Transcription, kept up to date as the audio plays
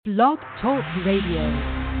Blog Talk Radio.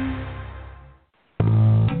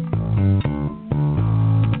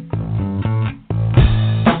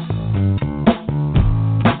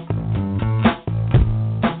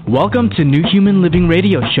 Welcome to New Human Living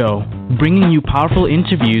Radio Show, bringing you powerful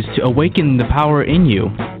interviews to awaken the power in you.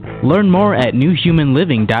 Learn more at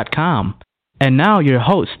newhumanliving.com. And now your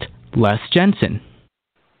host, Les Jensen.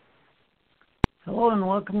 Hello and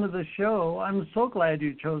welcome to the show. I'm so glad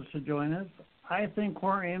you chose to join us. I think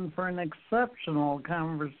we're in for an exceptional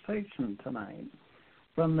conversation tonight.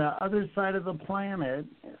 From the other side of the planet,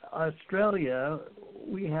 Australia,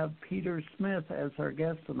 we have Peter Smith as our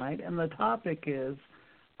guest tonight, and the topic is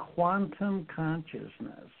quantum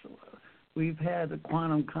consciousness. We've had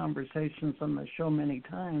quantum conversations on the show many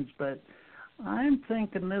times, but I'm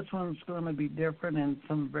thinking this one's going to be different in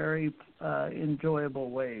some very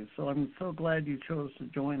enjoyable ways. So I'm so glad you chose to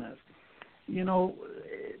join us. You know,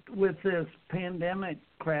 with this pandemic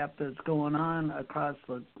crap that's going on across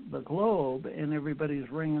the globe and everybody's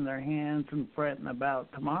wringing their hands and fretting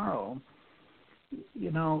about tomorrow,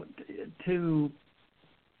 you know, to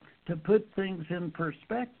put things in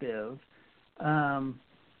perspective,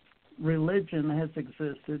 religion has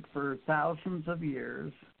existed for thousands of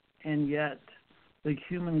years, and yet the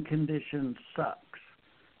human condition sucks.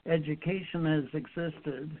 Education has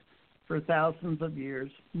existed for thousands of years,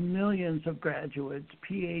 millions of graduates,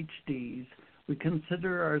 PhDs. We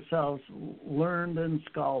consider ourselves learned and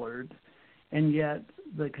scholared, and yet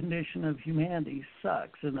the condition of humanity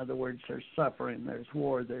sucks. In other words, there's suffering, there's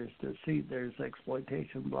war, there's deceit, there's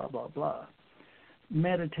exploitation, blah, blah, blah.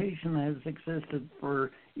 Meditation has existed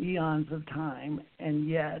for eons of time, and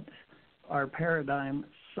yet our paradigm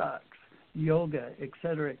sucks. Yoga, et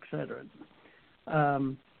cetera, et cetera.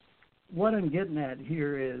 What I'm getting at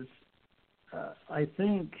here is I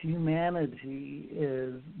think humanity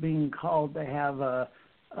is being called to have a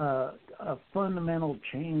fundamental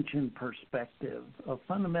change in perspective, a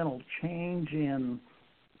fundamental change in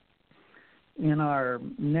our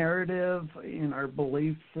narrative, in our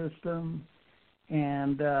belief system,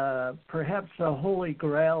 and perhaps the Holy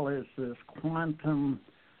Grail is this quantum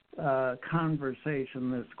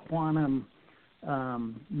conversation, this quantum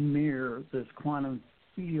mirror, this quantum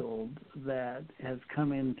field that has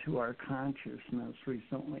come into our consciousness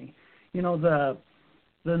recently. You know,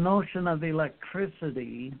 the notion of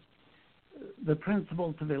electricity, the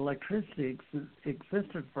principles of electricity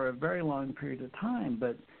existed for a very long period of time,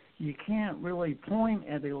 but you can't really point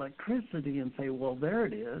at electricity and say, well, there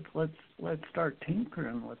it is. Let's start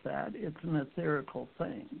tinkering with that. It's an etherical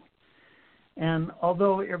thing. And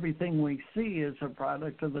although everything we see is a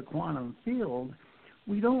product of the quantum field,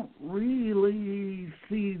 we don't really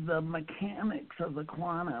see the mechanics of the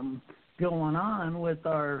quantum going on with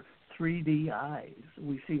our 3D eyes.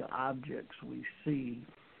 We see objects, we see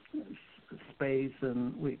space,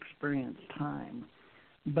 and we experience time.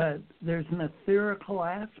 But there's an etherical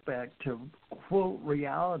aspect to, quote,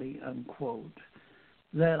 reality, unquote,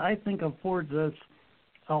 that I think affords us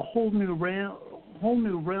a whole new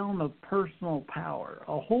realm of personal power,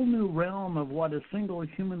 a whole new realm of what a single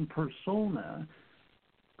human persona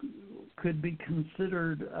could be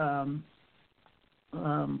considered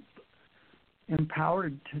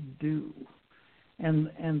empowered to do.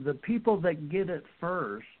 And the people that get it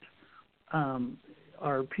first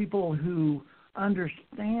are people who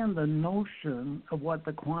understand the notion of what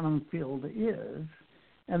the quantum field is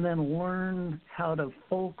and then learn how to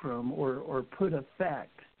fulcrum or put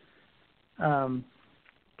effect,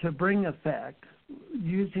 to bring effect,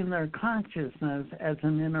 using their consciousness as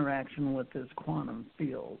an interaction with this quantum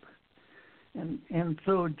field. And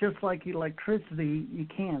so just like electricity, you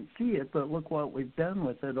can't see it, but look what we've done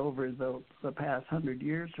with it over the past 100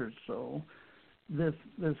 years or so. This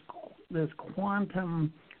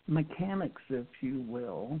quantum mechanics, if you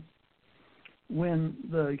will, when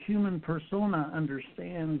the human persona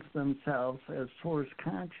understands themselves as source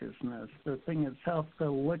consciousness, the thing itself, the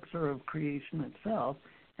elixir of creation itself,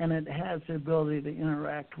 and it has the ability to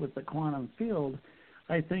interact with the quantum field,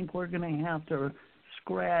 I think we're going to have to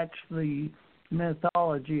scratch the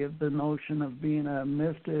mythology of the notion of being a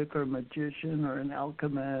mystic or magician or an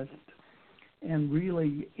alchemist and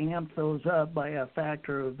really amp those up by a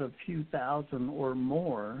factor of a few thousand or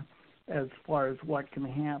more as far as what can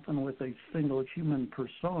happen with a single human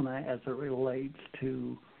persona as it relates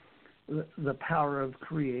to the power of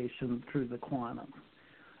creation through the quantum.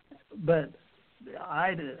 But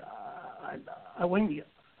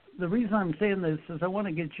the reason I'm saying this is I want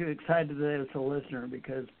to get you excited as a listener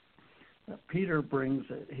because Peter brings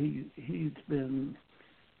it. He's been.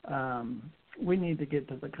 We need to get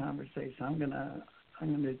to the conversation. I'm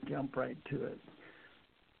gonna jump right to it.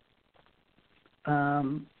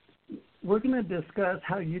 we're going to discuss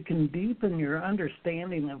how you can deepen your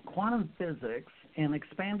understanding of quantum physics and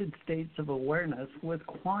expanded states of awareness with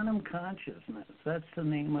quantum consciousness. That's the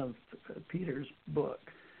name of Peter's book.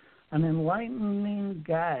 An enlightening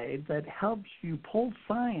guide that helps you pull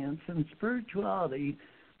science and spirituality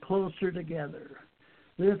closer together.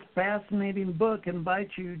 This fascinating book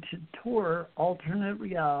invites you to tour alternate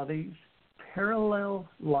realities, parallel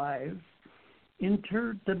lives,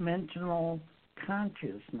 interdimensional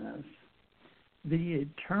consciousness, the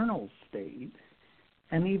eternal state,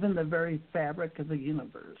 and even the very fabric of the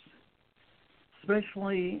universe.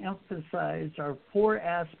 Especially emphasized are 4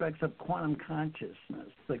 aspects of quantum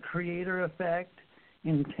consciousness: the creator effect,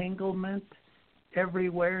 entanglement,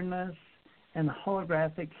 everywhereness, and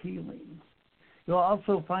holographic healing. You'll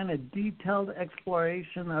also find a detailed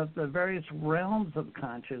exploration of the various realms of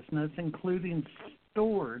consciousness, including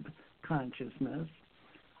stored consciousness,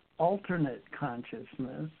 alternate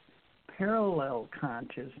consciousness, parallel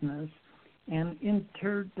consciousness, and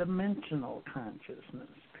interdimensional consciousness.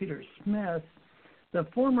 Peter Smith, the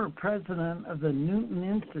former president of the Newton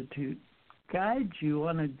Institute, guides you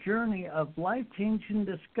on a journey of life-changing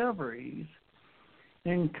discoveries,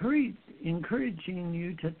 encouraging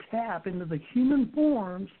you to tap into the human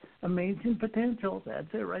form's amazing potential,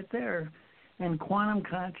 that's it right there, and quantum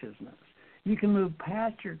consciousness. You can move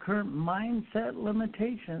past your current mindset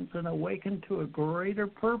limitations and awaken to a greater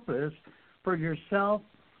purpose for yourself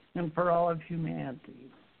and for all of humanity.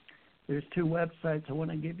 There's 2 websites I want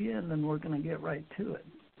to give you, and then we're going to get right to it.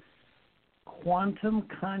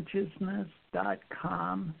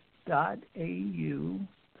 quantumconsciousness.com.au.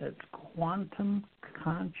 That's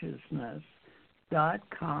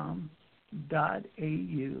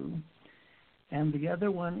quantumconsciousness.com.au. And the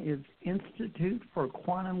other one is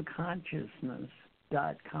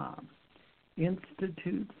instituteforquantumconsciousness.com.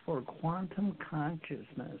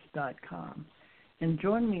 instituteforquantumconsciousness.com. And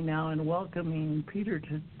join me now in welcoming Peter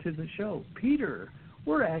to the show. Peter,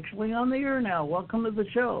 we're actually on the air now. Welcome to the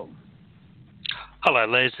show. Hello,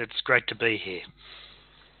 Les. It's great to be here.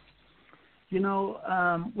 You know,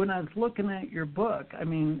 when I was looking at your book, I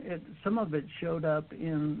mean, some of it showed up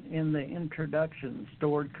in the introduction: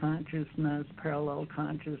 stored consciousness, parallel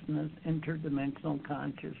consciousness, interdimensional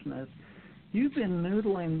consciousness. You've been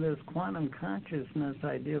noodling this quantum consciousness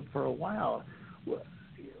idea for a while.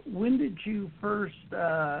 When did you first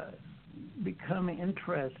become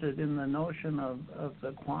interested in the notion of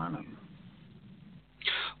the quantum?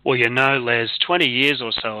 Well, you know, Les, 20 years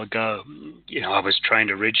or so ago, I was trained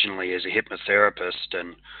originally as a hypnotherapist,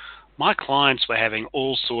 and my clients were having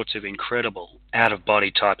all sorts of incredible out-of-body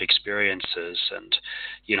type experiences, and,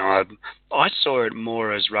 I saw it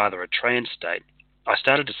more as rather a trance state. I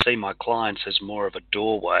started to see my clients as more of a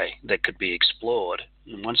doorway that could be explored.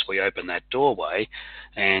 And once we opened that doorway,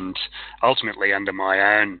 and ultimately under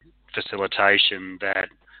my own facilitation that,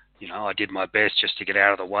 I did my best just to get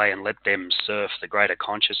out of the way and let them surf the greater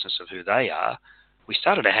consciousness of who they are, we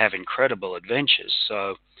started to have incredible adventures.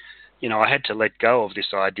 So, I had to let go of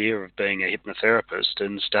this idea of being a hypnotherapist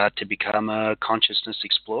and start to become a consciousness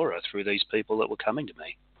explorer through these people that were coming to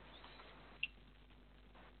me.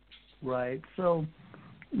 Right. So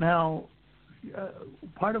now,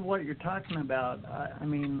 part of what you're talking about,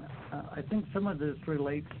 I think some of this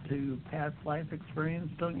relates to past life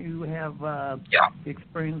experience. Don't you have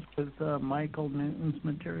experience with Michael Newton's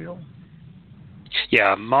material?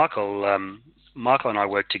 Yeah, Michael and I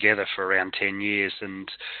worked together for around 10 years,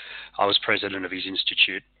 and I was president of his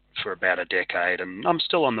institute for about a decade, and I'm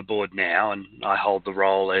still on the board now, and I hold the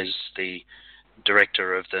role as the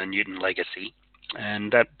director of the Newton Legacy.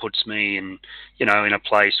 And that puts me in a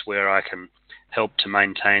place where I can help to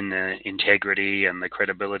maintain the integrity and the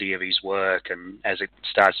credibility of his work, and as it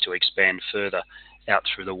starts to expand further out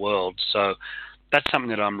through the world. So that's something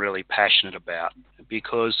that I'm really passionate about,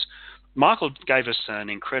 because Michael gave us an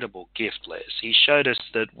incredible gift, Les. He showed us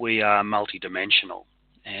that we are multidimensional.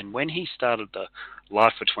 And when he started the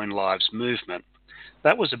Life Between Lives movement,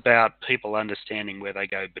 that was about people understanding where they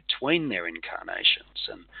go between their incarnations.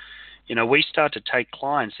 And we start to take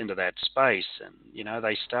clients into that space, and,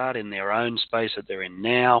 they start in their own space that they're in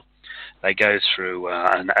now. They go through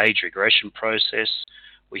an age regression process.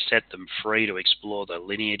 We set them free to explore the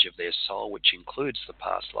lineage of their soul, which includes the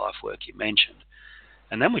past life work you mentioned.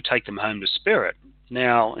 And then we take them home to spirit.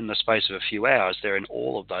 Now, in the space of a few hours, they're in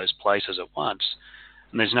all of those places at once.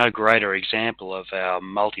 And there's no greater example of our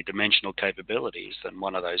multidimensional capabilities than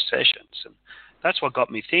one of those sessions. And that's what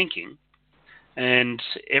got me thinking. And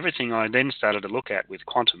everything I then started to look at with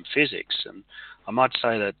quantum physics, and I might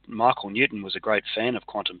say that Michael Newton was a great fan of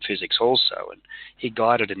quantum physics also, and he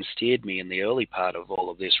guided and steered me in the early part of all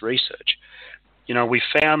of this research. We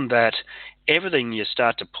found that everything you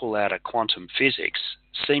start to pull out of quantum physics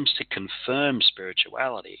seems to confirm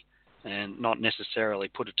spirituality and not necessarily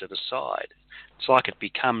put it to the side. It's like it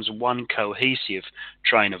becomes one cohesive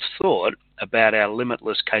train of thought about our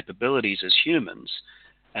limitless capabilities as humans,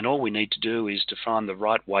 and all we need to do is to find the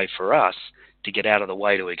right way for us to get out of the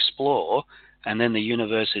way to explore, and then the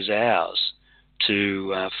universe is ours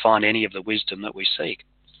to find any of the wisdom that we seek.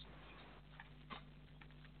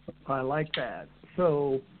 I like that.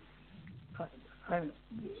 So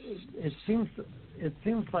it seems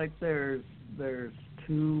like there's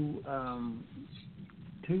two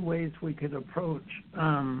ways we could approach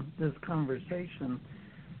this conversation.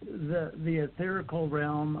 The etherical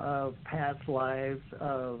realm of past lives,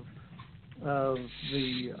 of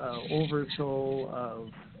the oversoul,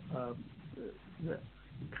 of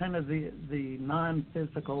the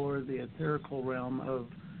non-physical or the etherical realm of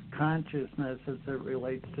consciousness as it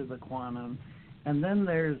relates to the quantum, and then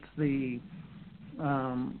there's the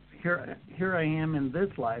here I am in this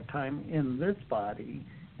lifetime in this body,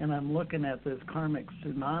 and I'm looking at this karmic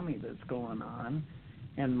tsunami that's going on,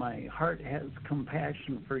 and my heart has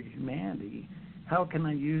compassion for humanity. How can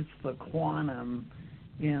I use the quantum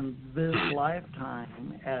in this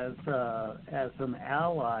lifetime as an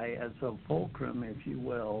ally, as a fulcrum, if you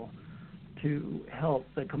will, to help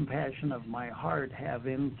the compassion of my heart have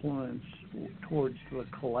influence towards the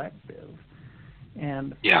collective?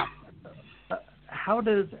 And how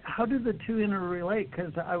do the two interrelate?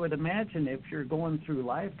 Because I would imagine if you're going through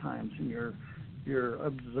lifetimes and you're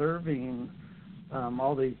observing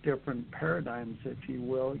all these different paradigms, if you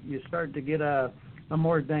will, you start to get a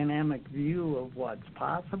more dynamic view of what's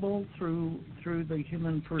possible through the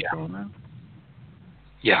human persona.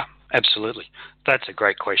 Yeah, absolutely. That's a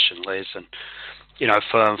great question, Les. And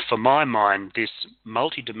for my mind, this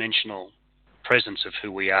multidimensional presence of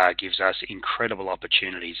who we are gives us incredible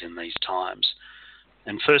opportunities in these times.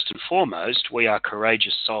 And first and foremost, we are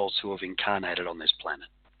courageous souls who have incarnated on this planet.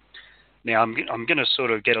 Now, I'm going to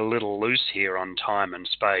sort of get a little loose here on time and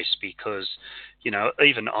space because,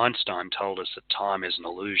 even Einstein told us that time is an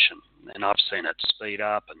illusion. And I've seen it speed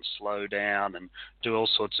up and slow down and do all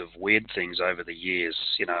sorts of weird things over the years.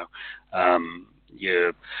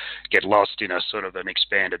 You get lost in a sort of an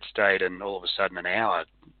expanded state and all of a sudden an hour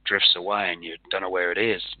drifts away and you don't know where it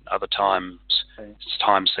is. Other times,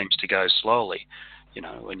 time seems to go slowly.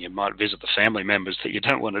 When you might visit the family members that you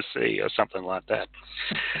don't want to see or something like that.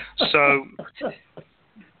 So,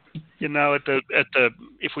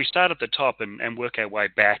 if we start at the top and work our way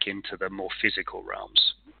back into the more physical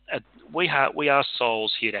realms, we are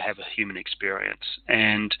souls here to have a human experience,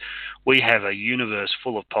 and we have a universe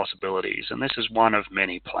full of possibilities, and this is one of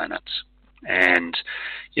many planets. And,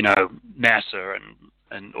 NASA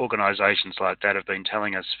and organizations like that have been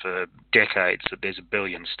telling us for decades that there's 1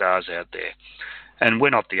 billion stars out there. And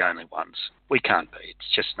we're not the only ones. We can't be.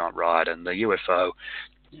 It's just not right. And the UFO,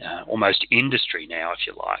 almost industry now, if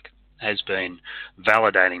you like, has been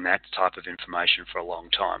validating that type of information for a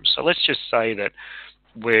long time. So let's just say that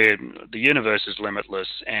the universe is limitless,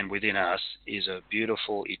 and within us is a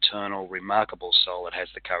beautiful, eternal, remarkable soul that has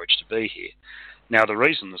the courage to be here. Now, the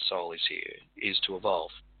reason the soul is here is to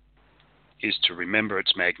evolve, is to remember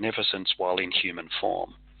its magnificence while in human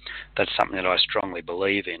form. That's something that I strongly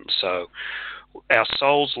believe in. So our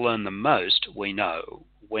souls learn the most, we know,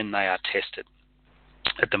 when they are tested.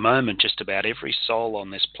 At the moment, just about every soul on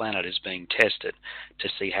this planet is being tested to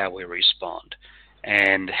see how we respond.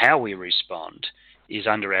 And how we respond is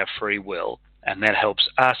under our free will, and that helps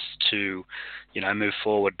us to, move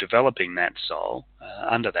forward developing that soul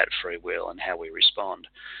under that free will and how we respond.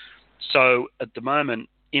 So at the moment,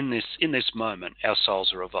 in this moment, our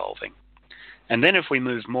souls are evolving. And then if we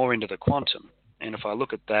move more into the quantum, and if I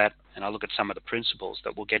look at that and I look at some of the principles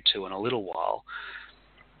that we'll get to in a little while,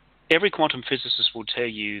 every quantum physicist will tell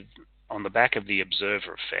you on the back of the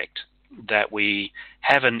observer effect that we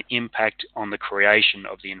have an impact on the creation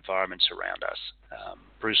of the environments around us.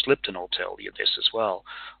 Bruce Lipton will tell you this as well.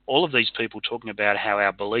 All of these people talking about how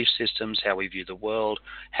our belief systems, how we view the world,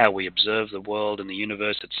 how we observe the world and the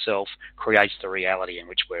universe itself creates the reality in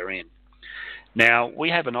which we're in. Now, we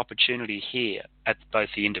have an opportunity here at both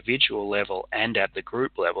the individual level and at the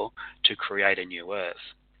group level to create a new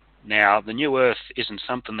Earth. Now, the new Earth isn't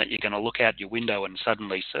something that you're going to look out your window and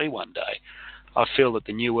suddenly see one day. I feel that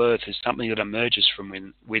the new Earth is something that emerges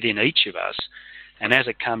from within each of us, And as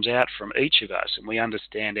it comes out from each of us and we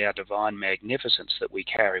understand our divine magnificence that we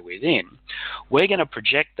carry within, we're going to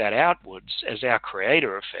project that outwards as our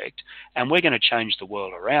creator effect, and we're going to change the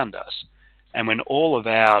world around us. And when all of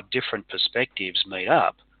our different perspectives meet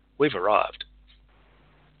up, we've arrived.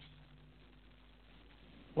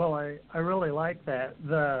 Well, I really like that.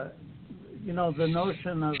 The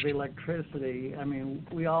notion of electricity, I mean,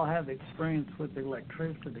 we all have experience with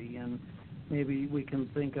electricity, and maybe we can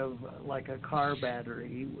think of like a car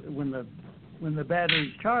battery. When the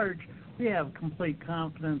battery's charged, we have complete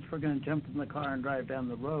confidence we're going to jump in the car and drive down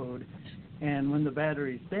the road. And when the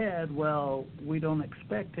battery's dead, well, we don't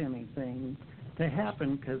expect anything to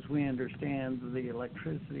happen because we understand the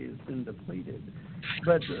electricity has been depleted.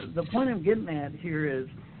 But the point I'm getting at here is,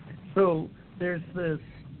 so there's this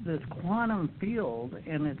quantum field,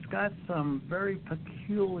 and it's got some very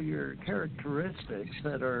peculiar characteristics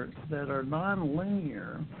that are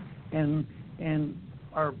nonlinear, and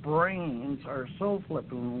our brains are so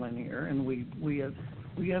flipping linear, and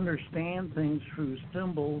we understand things through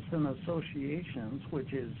symbols and associations,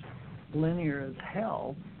 which is linear as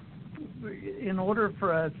hell. In order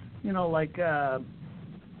for us,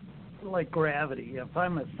 like gravity. If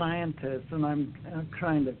I'm a scientist and I'm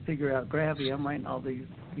trying to figure out gravity, I'm writing all these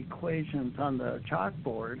equations on the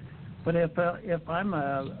chalkboard. But if I'm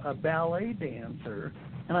a ballet dancer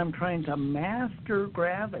and I'm trying to master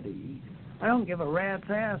gravity, I don't give a rat's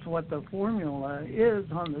ass what the formula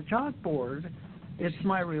is on the chalkboard. It's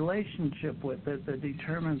my relationship with it that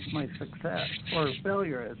determines my success or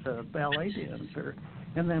failure as a ballet dancer.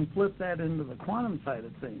 And then flip that into the quantum side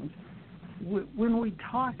of things. When we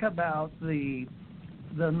talk about the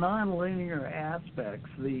nonlinear aspects,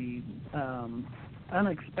 the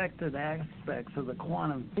unexpected aspects of the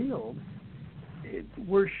quantum field,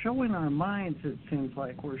 we're showing our minds, it seems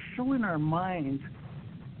like, we're showing our minds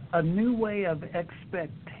a new way of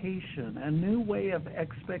expectation,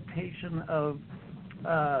 of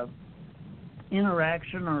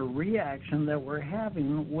interaction or reaction that we're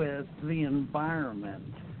having with the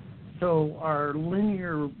environment. So our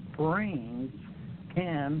linear brains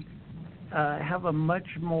can have a much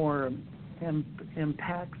more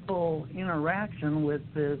impactful interaction with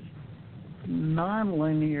this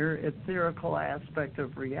nonlinear etherical aspect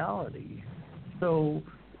of reality. So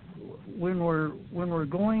when we're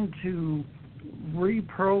going to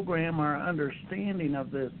reprogram our understanding of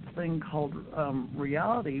this thing called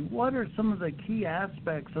reality, what are some of the key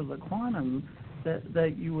aspects of the quantum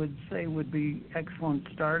that you would say would be excellent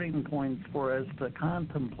starting points for us to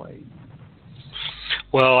contemplate?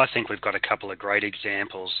 Well, I think we've got a couple of great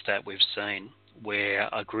examples that we've seen where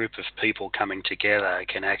a group of people coming together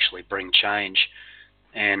can actually bring change.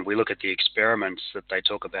 And we look at the experiments that they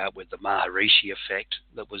talk about with the Maharishi effect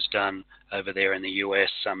that was done over there in the US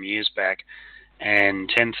some years back, and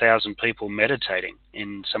 10,000 people meditating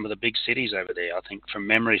in some of the big cities over there. I think from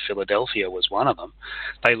memory, Philadelphia was one of them.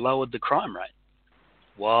 They lowered the crime rate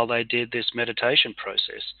while they did this meditation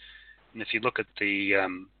process. And if you look at the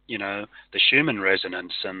Schumann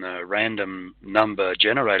resonance and the random number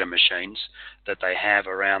generator machines that they have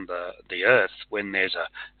around the earth, when there's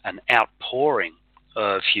an outpouring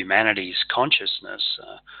of humanity's consciousness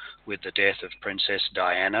with the death of Princess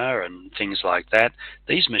Diana and things like that,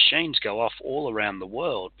 these machines go off all around the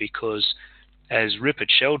world because, as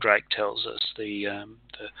Rupert Sheldrake tells us,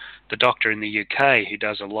 the doctor in the UK who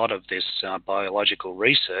does a lot of this biological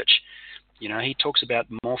research, he talks about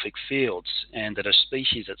morphic fields and that a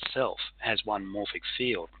species itself has one morphic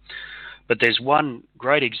field. But there's one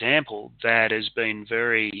great example that has been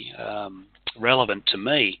very relevant to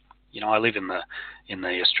me. I live in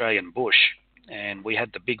the Australian bush, and we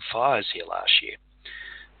had the big fires here last year.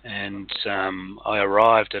 And I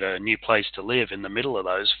arrived at a new place to live in the middle of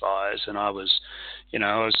those fires, and I was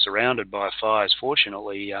surrounded by fires.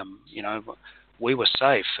 Fortunately, we were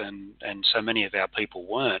safe, and so many of our people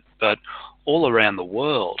weren't. But all around the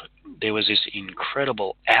world, there was this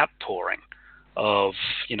incredible outpouring of,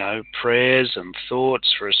 prayers and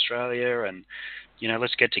thoughts for Australia, and,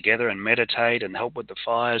 let's get together and meditate and help with the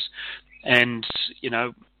fires. And,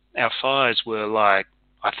 our fires were like,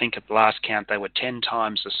 I think at the last count, they were 10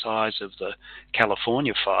 times the size of the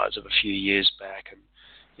California fires of a few years back, and,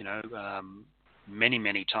 many,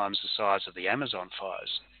 many times the size of the Amazon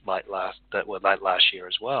fires that were late last year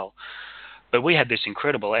as well. But we had this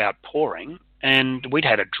incredible outpouring, and we'd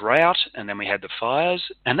had a drought, and then we had the fires,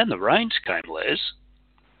 and then the rains came, Les,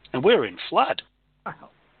 and we were in flood. Wow.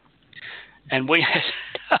 And we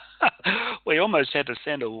we almost had to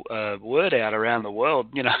send a word out around the world,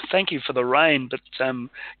 thank you for the rain, but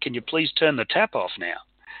can you please turn the tap off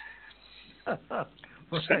now?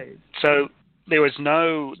 Right. So there was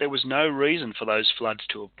no reason for those floods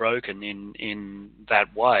to have broken in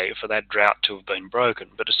that way, for that drought to have been broken.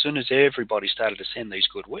 But as soon as everybody started to send these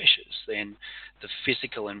good wishes, then the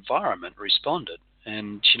physical environment responded.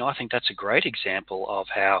 And I think that's a great example of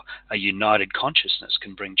how a united consciousness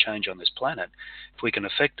can bring change on this planet. If we can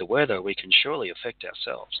affect the weather, we can surely affect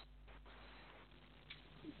ourselves.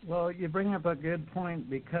 Well, you bring up a good point,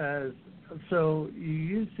 because so you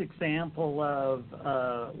used the example of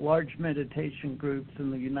large meditation groups in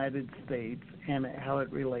the United States and how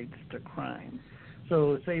it relates to crime.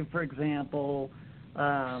 So say, for example,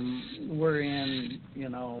 we're in,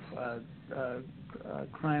 a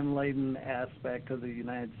crime-laden aspect of the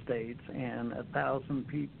United States, and 1,000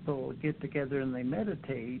 people get together and they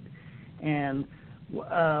meditate, and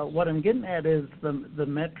what I'm getting at is the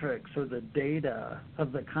metrics or the data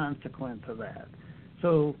of the consequence of that.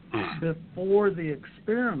 So before the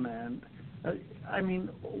experiment,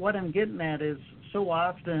 what I'm getting at is so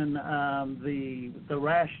often the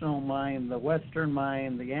rational mind, the Western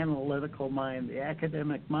mind, the analytical mind, the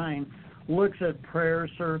academic mind looks at prayer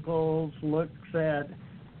circles, looks at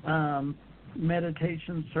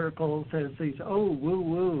meditation circles as these,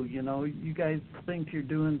 woo-woo, you guys think you're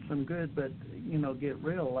doing some good, but, get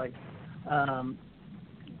real. Like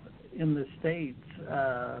in the States,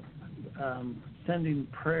 sending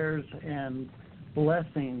prayers and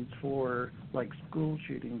blessings for, like, school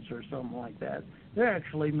shootings or something like that, they're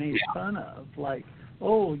actually made fun of. Like,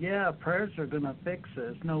 oh, yeah, prayers are going to fix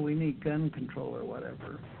this. No, we need gun control or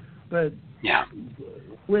whatever. But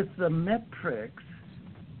with the metrics,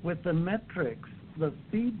 the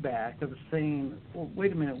feedback of saying, well,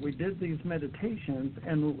 wait a minute, we did these meditations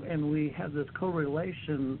and we have this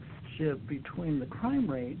correlationship between the crime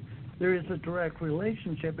rate, there is a direct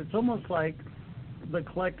relationship. It's almost like the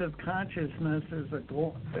collective consciousness is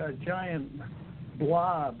a giant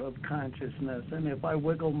blob of consciousness, and if I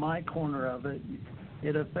wiggle my corner of it,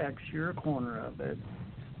 it affects your corner of it.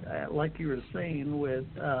 Like you were saying with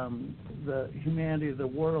the humanity of the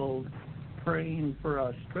world praying for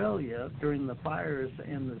Australia during the fires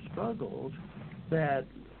and the struggles, that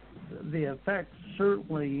the effect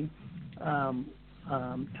certainly had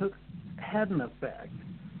an effect.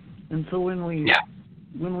 And so when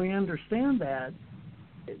we understand that,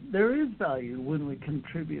 there is value when we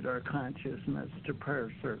contribute our consciousness to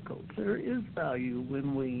prayer circles. There is value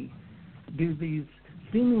when we do these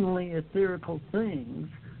seemingly etherical things,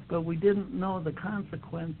 but we didn't know the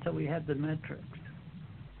consequence till we had the metrics.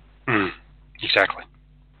 Exactly.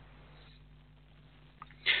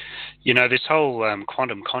 This whole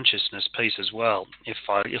quantum consciousness piece as well, if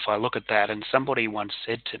I look at that, and somebody once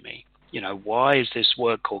said to me, why is this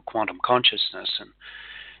work called quantum consciousness? And,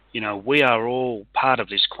 we are all part of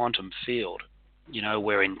this quantum field.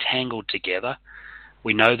 We're entangled together.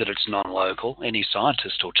 We know that it's non-local. Any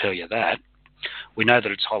scientist will tell you that. We know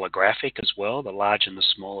that it's holographic as well. The large and the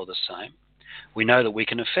small are the same. We know that we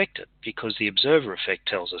can affect it because the observer effect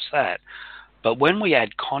tells us that. But when we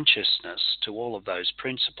add consciousness to all of those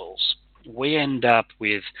principles, we end up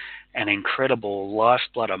with an incredible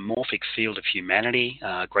lifeblood amorphic field of humanity.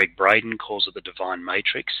 Greg Braden calls it the divine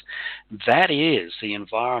matrix. That is the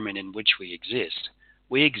environment in which we exist.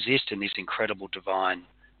 We exist in this incredible divine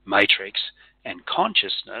matrix, and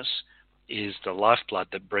consciousness is the lifeblood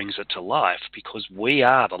that brings it to life, because we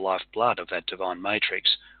are the lifeblood of that divine matrix.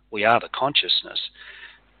 We are the consciousness.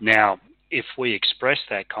 Now, if we express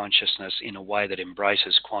that consciousness in a way that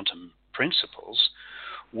embraces quantum principles,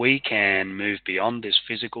 we can move beyond this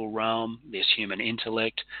physical realm, this human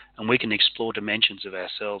intellect, and we can explore dimensions of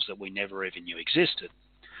ourselves that we never even knew existed.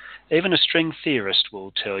 Even a string theorist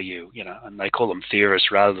will tell you, and they call them theorists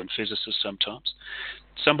rather than physicists sometimes,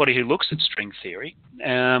 somebody who looks at string theory,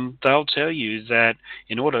 they'll tell you that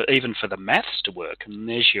in order even for the maths to work, and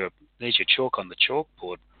there's your chalk on the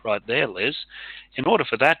chalkboard right there, Liz, in order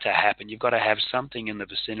for that to happen, you've got to have something in the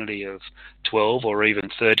vicinity of 12 or even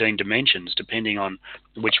 13 dimensions, depending on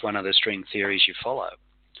which one of the string theories you follow.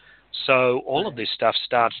 So all of this stuff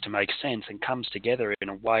starts to make sense and comes together in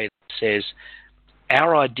a way that says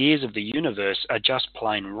our ideas of the universe are just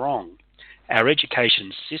plain wrong. Our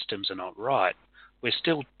education systems are not right. We're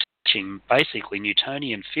still teaching basically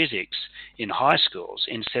Newtonian physics in high schools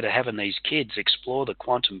instead of having these kids explore the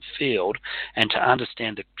quantum field and to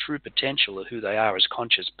understand the true potential of who they are as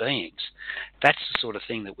conscious beings. That's the sort of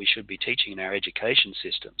thing that we should be teaching in our education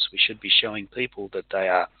systems. We should be showing people that they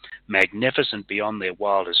are magnificent beyond their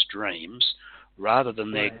wildest dreams, rather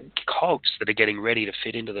than their cogs that are getting ready to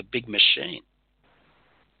fit into the big machine.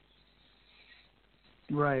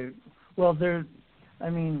 Right. Well,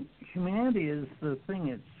 humanity is the thing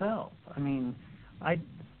itself. I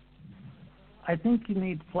I think you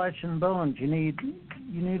need flesh and bones. You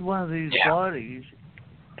need one of these bodies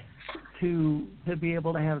to be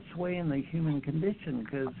able to have sway in the human condition,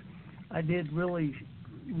 because I did really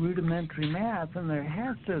rudimentary math, and there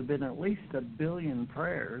has to have been at least 1 billion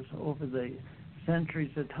prayers over the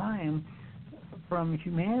centuries of time from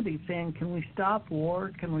humanity saying, can we stop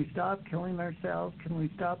war? Can we stop killing ourselves? Can we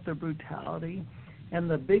stop the brutality? And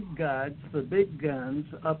the big gods, the big guns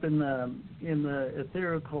up in the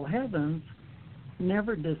etherical heavens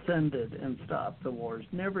never descended and stopped the wars,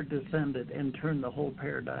 never descended and turned the whole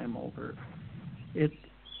paradigm over. It's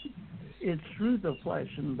through the flesh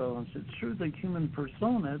and bones, it's through the human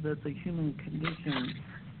persona that the human condition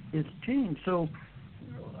is changed. So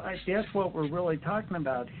I guess what we're really talking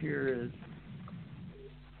about here is,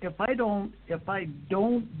 if I don't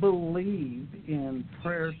believe in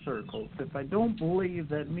prayer circles, if I don't believe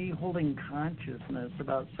that me holding consciousness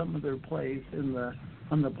about some other place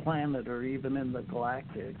on the planet or even in the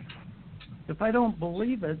galactic, if I don't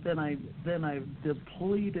believe it, then I've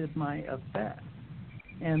depleted my effect.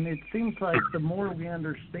 And it seems like the more we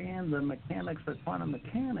understand the mechanics of quantum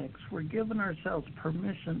mechanics, we're giving ourselves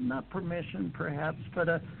permission, not permission perhaps, but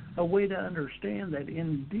a way to understand that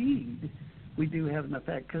indeed we do have an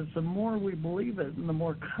effect. Because the more we believe it, and the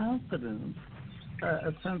more confidence,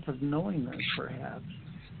 a sense of knowingness perhaps,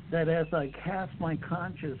 that as I cast my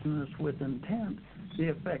consciousness with intent, the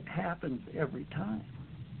effect happens every time.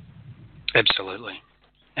 Absolutely.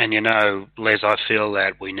 And Les, I feel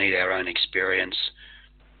that we need our own experience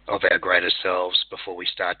of our greater selves before we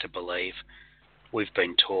start to believe. We've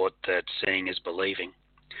been taught that seeing is believing,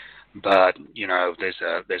 but there's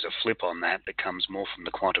a flip on that comes more from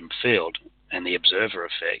the quantum field and the observer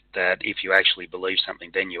effect, that if you actually believe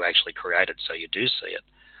something, then you actually create it, so you do see it.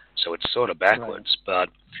 So it's sort of backwards. Right. But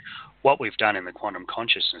what we've done in the quantum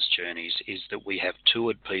consciousness journeys is that we have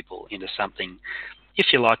toured people into something, if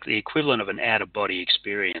you like, the equivalent of an out-of-body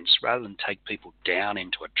experience. Rather than take people down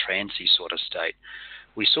into a trancey sort of state,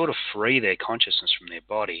 we sort of free their consciousness from their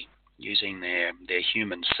body, using their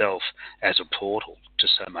human self as a portal to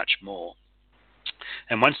so much more.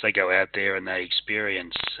 And once they go out there and they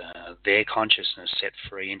experience their consciousness set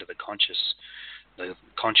free into the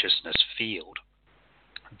consciousness field,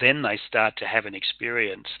 then they start to have an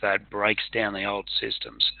experience that breaks down the old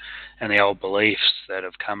systems and the old beliefs that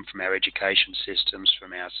have come from our education systems,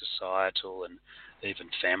 from our societal and even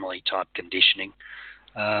family type conditioning.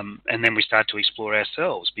 And then we start to explore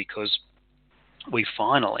ourselves, because we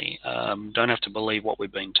finally don't have to believe what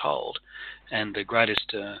we've been told. And the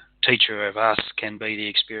greatest teacher of us can be the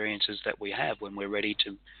experiences that we have when we're ready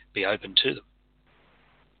to be open to them.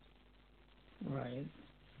 Right.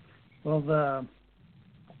 Well,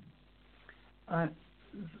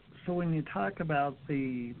 so when you talk about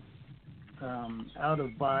the out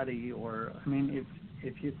of body, or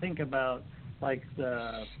if you think about like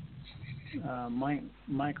the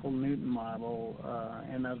Michael Newton model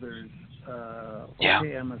and others,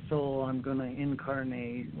 okay, I'm a soul, I'm going to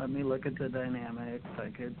incarnate, let me look at the dynamics. I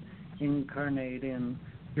could incarnate in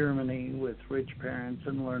Germany with rich parents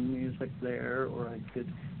and learn music there, or I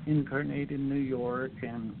could incarnate in New York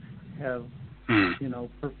and have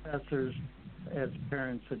professors as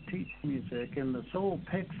parents that teach music. And the soul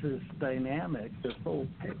picks this dynamic, the soul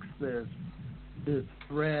picks this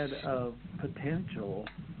thread of potential,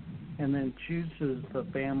 and then chooses the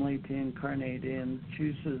family to incarnate in,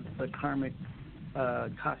 chooses the karmic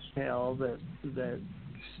cocktail that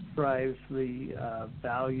drives the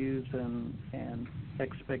values and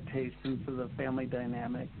expectations of the family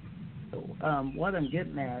dynamic. So, what I'm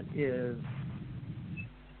getting at is,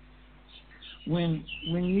 when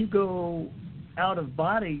you go out of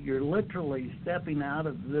body, you're literally stepping out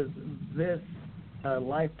of this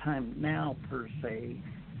lifetime now, per se,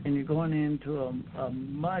 and you're going into a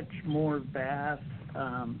much more vast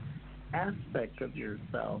aspect of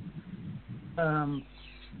yourself.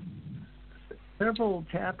 Several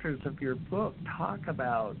chapters of your book talk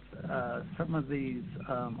about some of these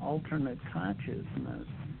alternate consciousness.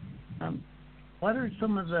 What are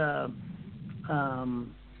some of the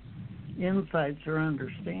insights or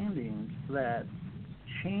understandings that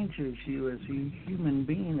changes you as a human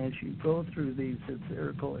being as you go through these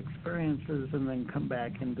etherical experiences and then come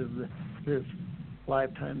back into this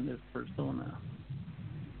lifetime, this persona?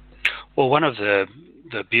 Well, one of the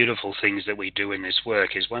beautiful things that we do in this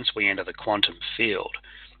work is, once we enter the quantum field,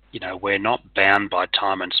 we're not bound by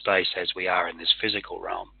time and space as we are in this physical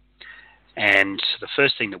realm. And the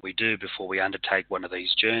first thing that we do before we undertake one of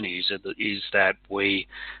these journeys is that we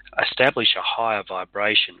establish a higher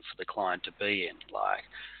vibration for the client to be in. Like,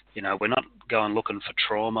 We're not going looking for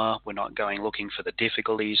trauma. We're not going looking for the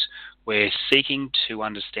difficulties. We're seeking to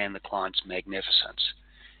understand the client's magnificence.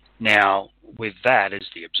 Now, with that is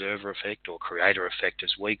the observer effect, or creator effect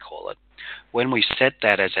as we call it. When we set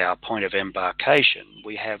that as our point of embarkation,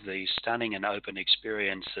 we have these stunning and open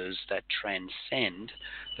experiences that transcend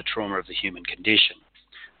the trauma of the human condition.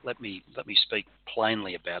 Let me speak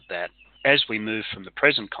plainly about that. As we move from the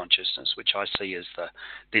present consciousness, which I see as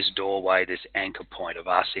this doorway, this anchor point of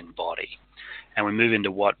us in body, and we move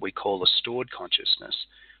into what we call a stored consciousness,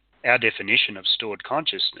 our definition of stored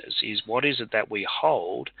consciousness is what is it that we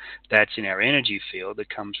hold that's in our energy field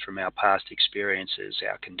that comes from our past experiences,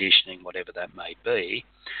 our conditioning, whatever that may be.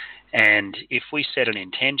 And if we set an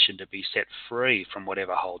intention to be set free from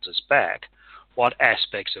whatever holds us back, what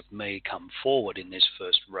aspects of me come forward in this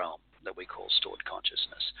first realm that we call stored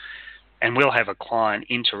consciousness? And we'll have a client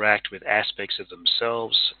interact with aspects of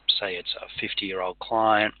themselves. Say it's a 50-year-old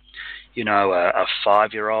client, a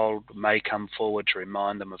 5-year-old may come forward to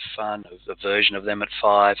remind them of fun, of a version of them at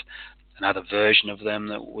 5, another version of them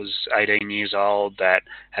that was 18 years old that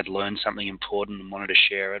had learned something important and wanted to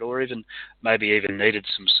share it, or maybe even needed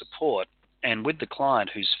some support. And with the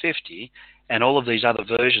client who's 50, and all of these other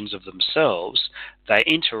versions of themselves, they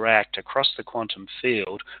interact across the quantum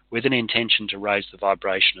field with an intention to raise the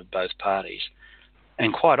vibration of both parties.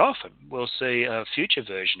 And quite often, we'll see a future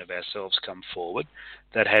version of ourselves come forward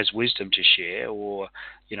that has wisdom to share, or,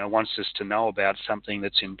 wants us to know about something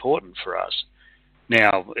that's important for us.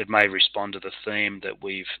 Now, it may respond to the theme that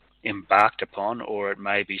we've embarked upon, or it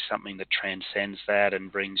may be something that transcends that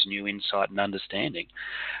and brings new insight and understanding.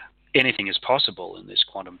 Anything is possible in this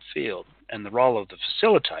quantum field, and the role of the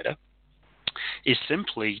facilitator is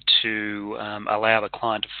simply to allow the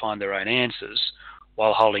client to find their own answers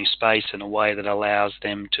while holding space in a way that allows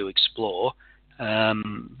them to explore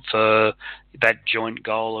for that joint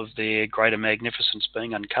goal of their greater magnificence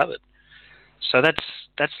being uncovered. So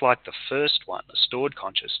that's like the first one, the stored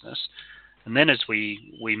consciousness. And then as we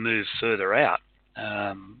move further out,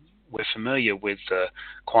 we're familiar with the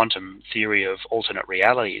quantum theory of alternate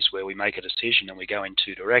realities, where we make a decision and we go in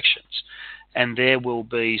two directions. And there will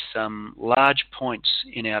be some large points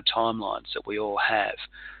in our timelines that we all have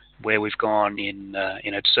where we've gone in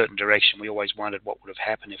a certain direction. We always wondered what would have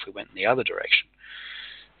happened if we went in the other direction.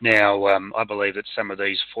 Now, I believe that some of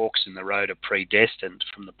these forks in the road are predestined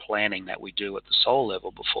from the planning that we do at the soul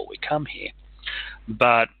level before we come here.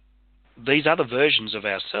 But these other versions of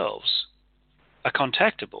ourselves are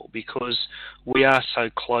contactable because we are so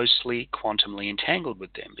closely quantumly entangled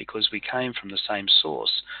with them, because we came from the same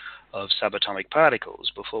source of subatomic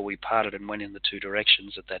particles before we parted and went in the two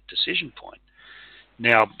directions at that decision point.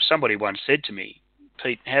 Now, somebody once said to me,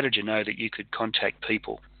 Pete, how did you know that you could contact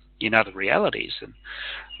people in other realities? And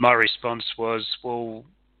my response was, well,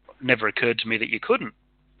 it never occurred to me that you couldn't.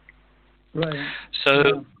 Right.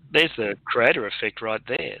 So there's the creator effect right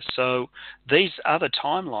there. So these other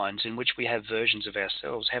timelines in which we have versions of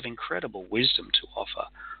ourselves have incredible wisdom to offer,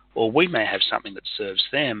 or we may have something that serves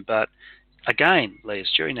them. But again, Les,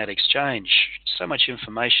 during that exchange, so much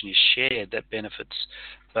information is shared that benefits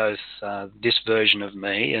both this version of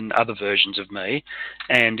me and other versions of me.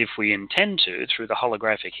 And if we intend to, through the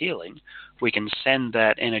holographic healing, we can send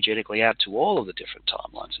that energetically out to all of the different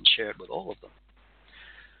timelines and share it with all of them.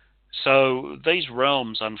 So these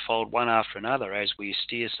realms unfold one after another as we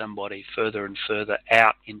steer somebody further and further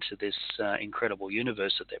out into this incredible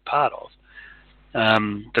universe that they're part of.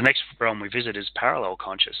 The next realm we visit is parallel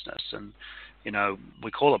consciousness, and we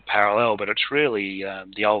call it parallel, but it's really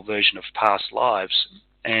the old version of past lives.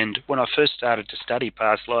 And when I first started to study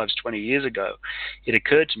past lives 20 years ago, it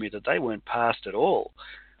occurred to me that they weren't past at all.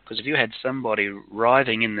 Because if you had somebody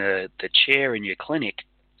writhing in the chair in your clinic,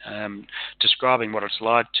 describing what it's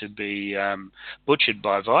like to be butchered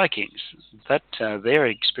by Vikings, that they're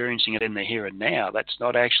experiencing it in the here and now. That's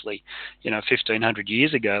not actually, 1,500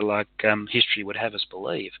 years ago, like history would have us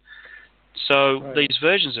believe. So right. These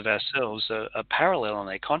versions of ourselves are parallel in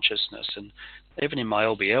their consciousness, and even in my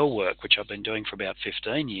LBL work, which I've been doing for about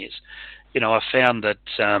 15 years, I found that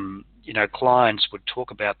clients would talk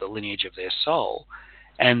about the lineage of their soul,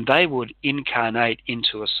 and they would incarnate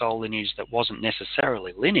into a soul lineage that wasn't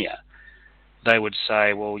necessarily linear. They would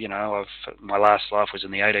say, well, my last life was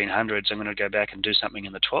in the 1800s, I'm going to go back and do something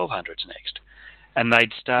in the 1200s next. And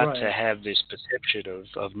they'd start right. to have this perception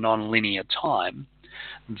of non-linear time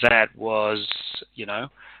that was,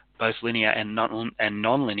 both linear and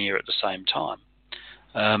non-linear at the same time.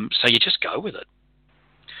 So you just go with it.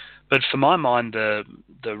 But for my mind, the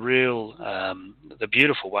real, the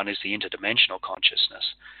beautiful one is the interdimensional consciousness.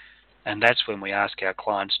 And that's when we ask our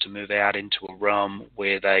clients to move out into a realm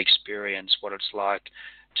where they experience what it's like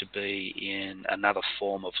to be in another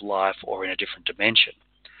form of life or in a different dimension.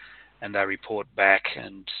 And they report back,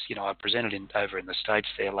 and I presented over in the States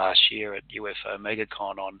there last year at UFO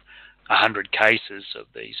MegaCon on 100 cases of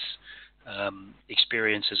these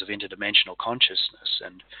experiences of interdimensional consciousness.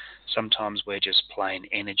 And sometimes we're just plain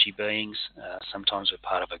energy beings, sometimes we're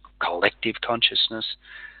part of a collective consciousness,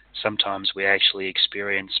 sometimes we actually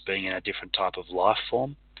experience being in a different type of life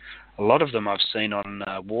form. A lot of them I've seen on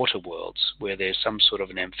water worlds, where there's some sort of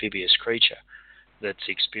an amphibious creature that's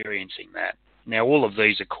experiencing that. Now, all of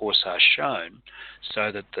these, of course, are shown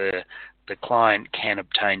so that the client can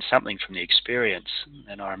obtain something from the experience.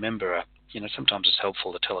 And I remember, sometimes it's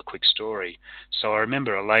helpful to tell a quick story. So I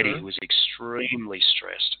remember a lady who was extremely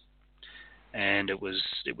stressed, and it was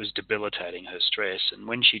debilitating, her stress. And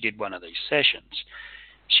when she did one of these sessions,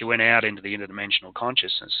 she went out into the interdimensional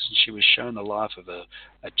consciousness, and she was shown the life of a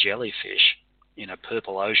jellyfish in a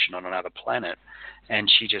purple ocean on another planet. And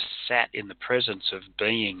she just sat in the presence of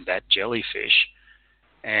being that jellyfish,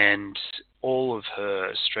 and all of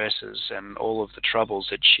her stresses and all of the troubles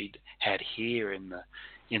that she'd had here in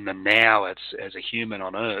the now as a human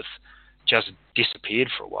on Earth just disappeared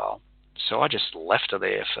for a while. So I just left her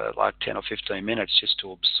there for like 10 or 15 minutes just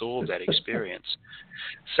to absorb that experience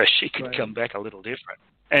so she could come back a little different.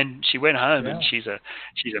 And she went home, and she's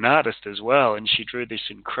an artist as well, and she drew this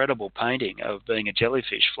incredible painting of being a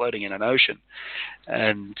jellyfish floating in an ocean,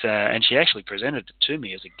 and she actually presented it to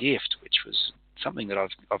me as a gift, which was something that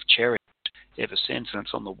I've cherished ever since, and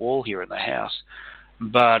it's on the wall here in the house.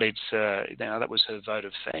 But it's that was her vote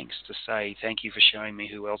of thanks, to say thank you for showing me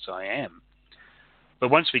who else I am. But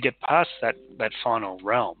once we get past that final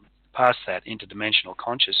realm, past that interdimensional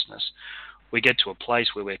consciousness, we get to a place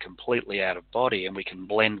where we're completely out of body and we can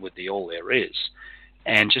blend with the all there is.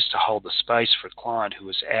 And just to hold the space for a client who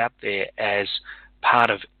is out there as part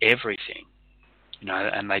of everything,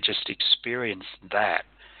 and they just experience that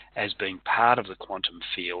as being part of the quantum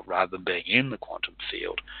field rather than being in the quantum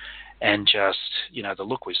field. And just, the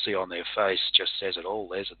look we see on their face just says it all.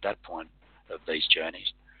 There's at that point of these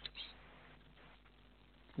journeys.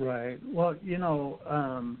 Right. Well,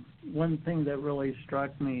 one thing that really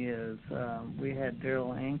struck me is we had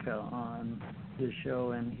Daryl Anka on the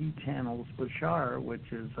show, and he channels Bashar, which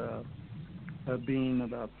is a being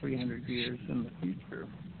about 300 years in the future.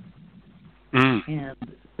 And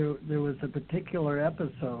there was a particular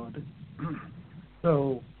episode.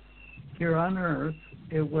 So here on Earth,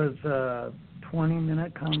 it was a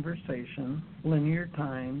 20-minute conversation, linear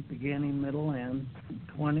time, beginning, middle, end,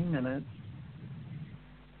 20 minutes.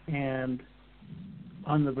 And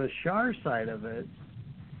on the Bashar side of it,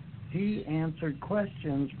 he answered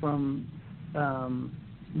questions from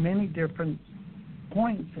many different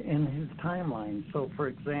points in his timeline. So, for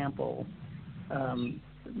example,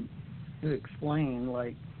 to explain,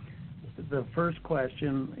 like the first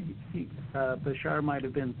question, Bashar might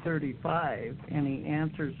have been 35, and he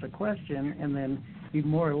answers the question, and then he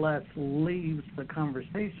more or less leaves the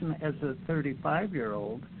conversation as a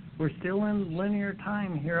 35-year-old. We're still in linear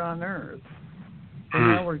time here on Earth. And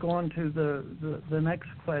now we're going to the next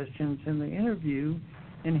questions in the interview,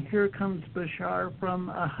 and here comes Bashar from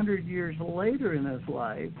 100 years later in his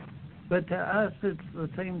life. But to us, it's the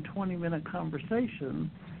same 20-minute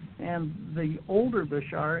conversation, and the older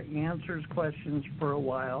Bashar answers questions for a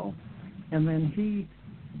while, and then he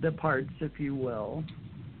departs, if you will.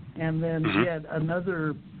 And then yet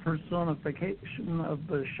another personification of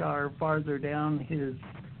Bashar farther down his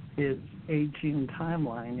aging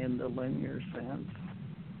timeline in the linear sense,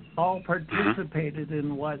 all participated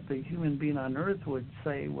in what the human being on Earth would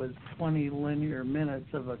say was 20 linear minutes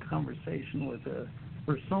of a conversation with a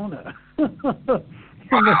persona.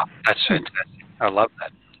 Wow, that's fantastic. I love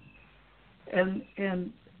that.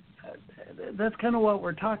 And that's kind of what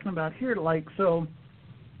we're talking about here. Like, so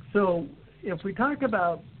if we talk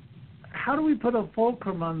about how do we put a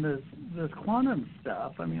fulcrum on this quantum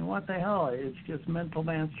stuff? I mean, what the hell? It's just mental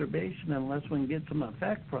masturbation unless we can get some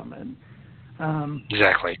effect from it.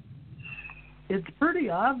 Exactly. It's pretty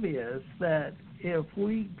obvious that if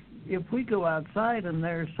we go outside and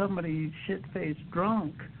there's somebody shit-faced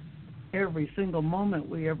drunk every single moment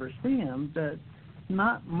we ever see him, that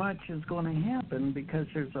not much is going to happen because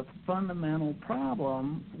there's a fundamental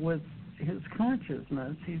problem with his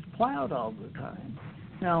consciousness. He's plowed all the time.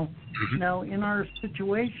 Now, in our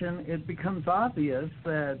situation, it becomes obvious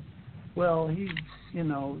that, well,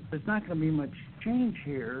 there's not going to be much change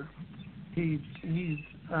here. He's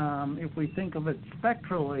if we think of it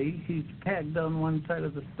spectrally, he's pegged on one side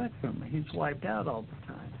of the spectrum. He's wiped out all the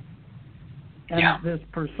time. And this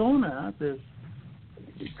persona, this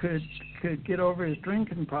could get over his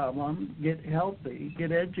drinking problem, get healthy,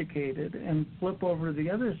 get educated, and flip over to the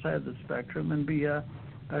other side of the spectrum and be a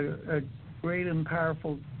great and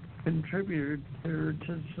powerful contributor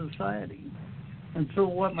to society. And so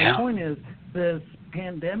what my point is, this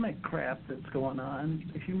pandemic crap that's going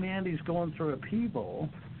on, humanity's going through upheaval,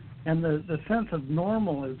 and the sense of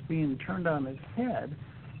normal is being turned on its head.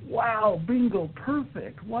 Wow, bingo,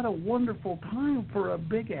 perfect. What a wonderful time for a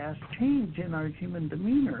big-ass change in our human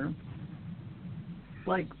demeanor.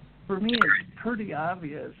 Like, for me, it's pretty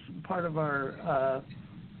obvious, part of our,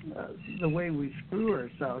 the way we screw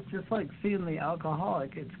ourselves, just like seeing the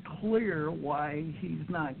alcoholic, it's clear why he's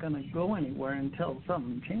not going to go anywhere until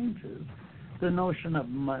something changes. The notion of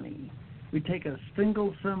money. We take a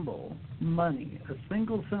single symbol, money, a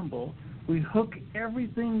single symbol, we hook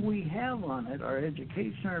everything we have on it, our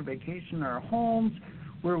education, our vacation, our homes,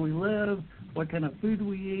 where we live, what kind of food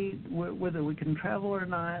we eat, whether we can travel or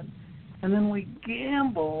not, and then we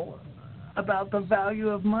gamble about the value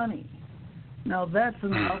of money. Now, that's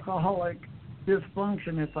an alcoholic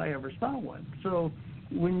dysfunction if I ever saw one. So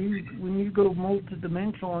when you go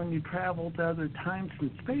multidimensional and you travel to other times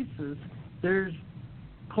and spaces, there's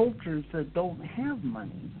cultures that don't have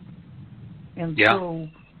money. And so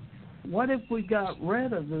what if we got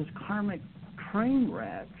rid of this karmic train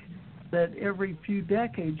wreck that every few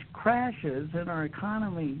decades crashes and our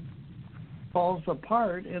economy falls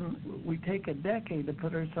apart and we take a decade to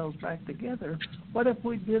put ourselves back together? What if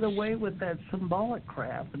we did away with that symbolic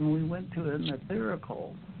crap and we went to an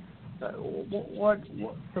etherical? What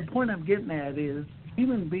the point I'm getting at is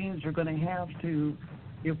human beings are going to have to,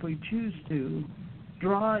 if we choose to,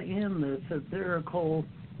 draw in this etherical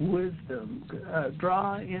wisdom,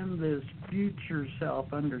 draw in this future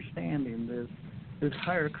self understanding, this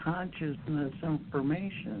higher consciousness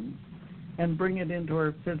information, and bring it into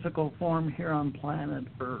our physical form here on planet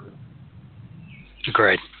Earth.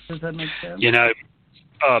 Great. Does that make sense?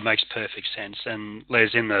 It makes perfect sense. And Les,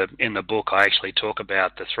 in the book, I actually talk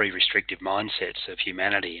about the 3 restrictive mindsets of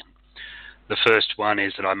humanity. The first one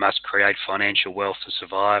is that I must create financial wealth to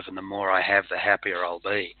survive, and the more I have, the happier I'll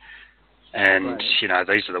be. And, these are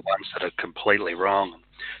the ones that are completely wrong.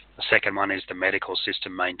 The second one is the medical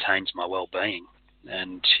system maintains my well-being.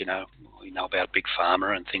 And, we know about Big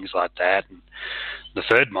Pharma and things like that. And the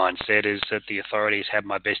third mindset is that the authorities have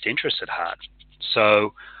my best interests at heart.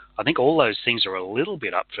 So I think all those things are a little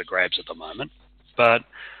bit up for grabs at the moment. But,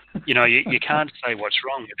 you can't say what's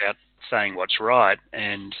wrong without saying what's right.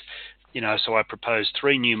 And, so I propose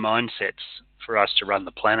 3 new mindsets for us to run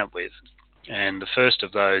the planet with. And the first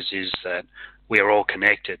of those is that we are all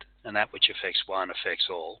connected, and that which affects one affects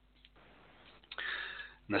all.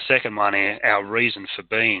 And the second one, our reason for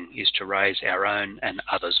being is to raise our own and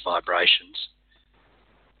others' vibrations.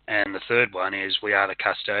 And the third one is we are the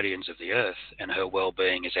custodians of the earth, and her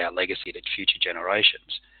well-being is our legacy to future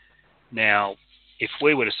generations. Now, if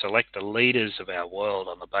we were to select the leaders of our world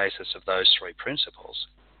on the basis of those 3 principles,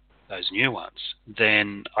 those new ones,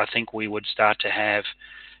 then I think we would start to have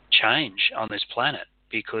change on this planet,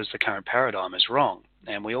 because the current paradigm is wrong,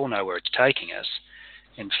 and we all know where it's taking us.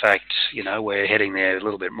 In fact, we're heading there a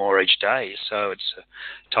little bit more each day, so it's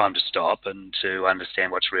time to stop and to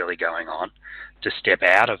understand what's really going on, to step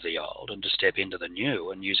out of the old and to step into the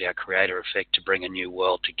new and use our creator effect to bring a new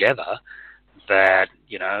world together that,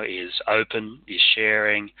 is open, is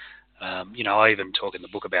sharing. I even talk in the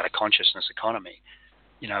book about a consciousness economy.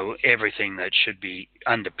 Everything that should be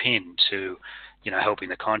underpinned to helping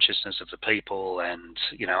the consciousness of the people and,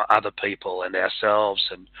 other people and ourselves,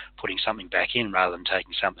 and putting something back in rather than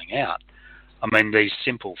taking something out. I mean, these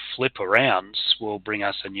simple flip-arounds will bring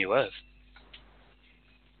us a new earth.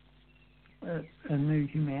 A new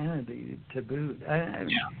humanity to boot.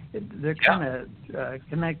 They're kind of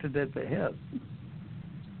connected at the hip.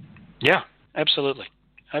 Yeah, absolutely.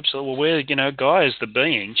 Absolutely. Well, we're, Gaia is the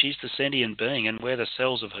being. She's the sentient being, and we're the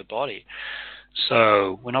cells of her body.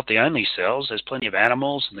 So we're not the only cells. There's plenty of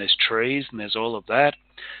animals, and there's trees, and there's all of that.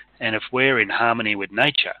 And if we're in harmony with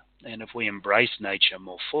nature, and if we embrace nature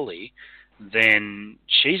more fully, then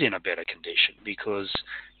she's in a better condition, because,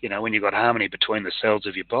 when you've got harmony between the cells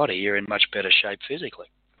of your body, you're in much better shape physically.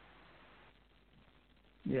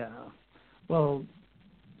 Yeah. Well,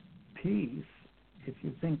 peace, if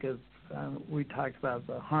you think of, we talked about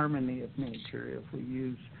the harmony of nature. If we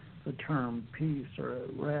use the term peace or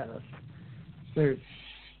rest, there's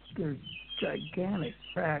gigantic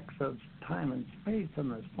tracts of time and space on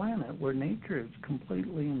this planet where nature is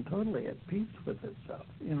completely and totally at peace with itself,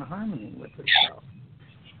 in harmony with itself.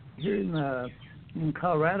 Here in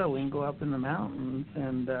Colorado, we can go up in the mountains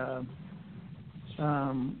and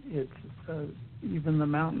It's even the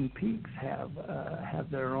mountain peaks have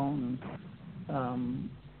their own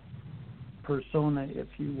persona, if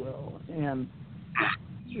you will, and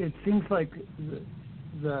it seems like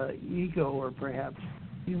the ego, or perhaps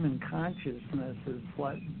human consciousness, is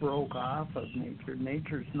what broke off of nature.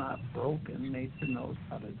 Nature's not broken. Nature knows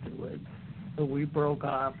how to do it. So we broke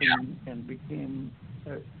off and became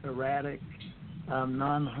erratic,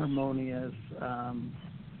 non-harmonious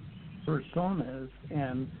personas,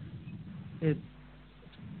 and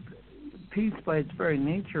peace by its very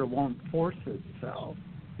nature won't force itself.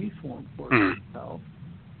 Peace won't force itself.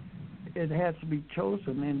 It has to be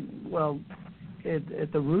chosen, and well,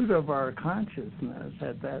 at the root of our consciousness,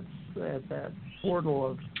 at that portal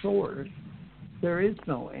of source, there is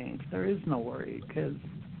no angst, there is no worry, because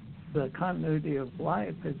the continuity of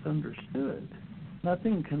life is understood.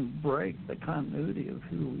 Nothing can break the continuity of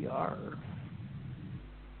who we are.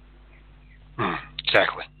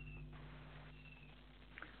 Exactly.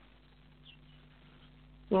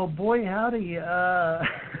 Well, boy, howdy.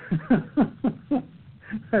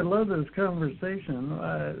 I love this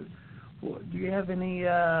conversation. Do you have any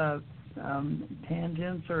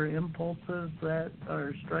tangents or impulses that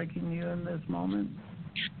are striking you in this moment?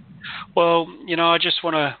 Well, I just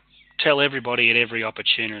want to tell everybody at every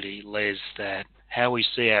opportunity, Les, that how we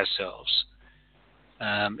see ourselves,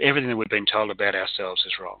 everything that we've been told about ourselves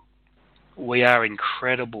is wrong. We are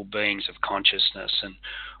incredible beings of consciousness, and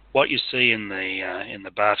what you see in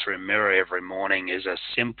the bathroom mirror every morning is a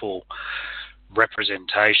simple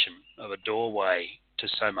representation of a doorway to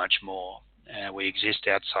so much more. We exist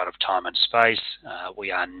outside of time and space.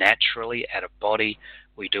 We are naturally out of body.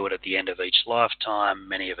 We do it at the end of each lifetime.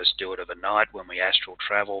 Many of us do it overnight when we astral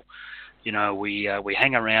travel. We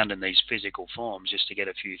hang around in these physical forms just to get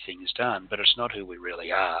a few things done, but it's not who we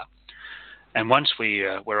really are. And once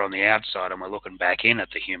we're on the outside and we're looking back in at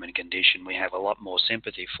the human condition, we have a lot more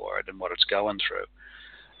sympathy for it and what it's going through.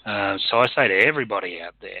 So I say to everybody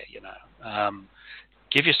out there,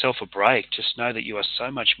 give yourself a break. Just know that you are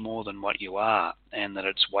so much more than what you are, and that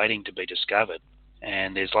it's waiting to be discovered.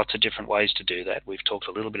 And there's lots of different ways to do that. We've talked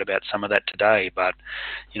a little bit about some of that today, but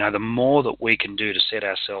the more that we can do to set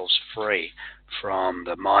ourselves free from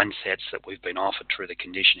the mindsets that we've been offered through the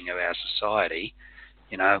conditioning of our society,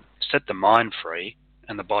 set the mind free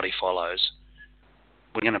and the body follows,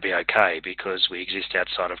 we're going to be okay, because we exist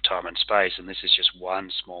outside of time and space, and this is just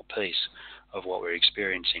one small piece of what we're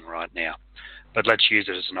experiencing right now. But let's use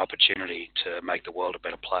it as an opportunity to make the world a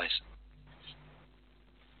better place.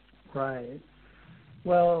 Right.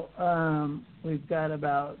 Well, we've got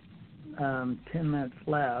about 10 minutes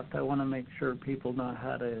left. I want to make sure people know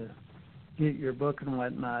how to get your book and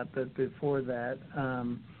whatnot, but before that,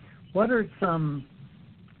 what are some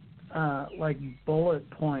bullet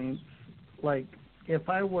points, like if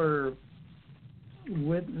I were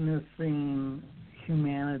witnessing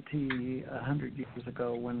humanity 100 years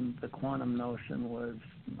ago when the quantum notion was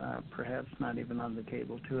perhaps not even on the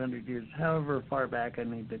table, 200 years, however far back I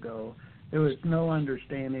need to go, there was no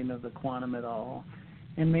understanding of the quantum at all.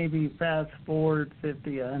 And maybe fast forward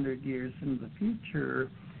 50, 100 years into the future,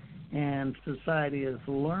 and society has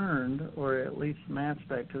learned, or at least an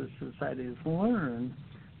aspect of society has learned,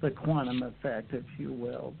 the quantum effect, if you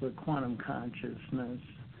will, the quantum consciousness,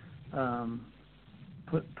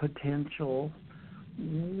 potential.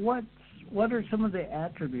 What are some of the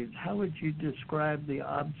attributes? How would you describe the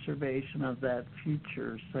observation of that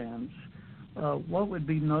future sense? What would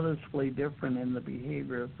be noticeably different in the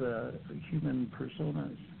behavior of the human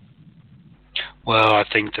personas? Well, I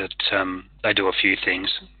think that they do a few things.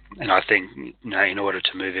 And I think, in order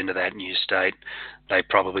to move into that new state, they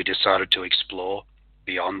probably decided to explore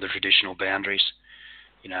beyond the traditional boundaries,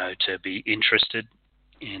 to be interested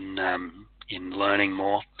in learning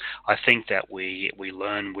more. I think that we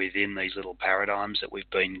learn within these little paradigms that we've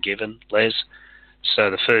been given, Les. So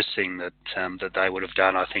the first thing that they would have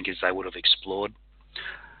done, I think, is they would have explored.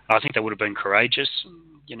 I think they would have been courageous.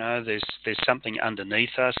 There's something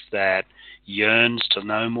underneath us that yearns to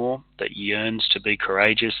know more, that yearns to be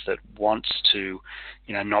courageous, that wants to,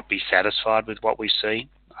 not be satisfied with what we see.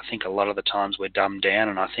 I think a lot of the times we're dumbed down,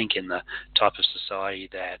 and I think in the type of society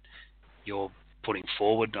that you're putting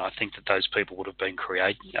forward, I think that those people would have been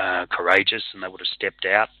courageous, and they would have stepped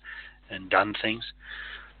out and done things.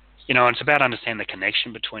 And it's about understanding the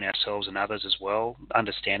connection between ourselves and others as well,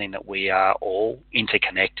 understanding that we are all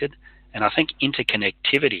interconnected. And I think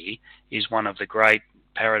interconnectivity is one of the great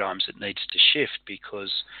paradigms that needs to shift,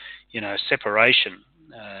 because, separation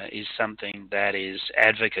is something that is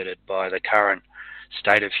advocated by the current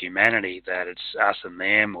state of humanity, that it's us and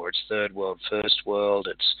them, or it's third world, first world,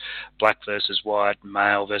 it's black versus white,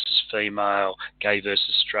 male versus female, gay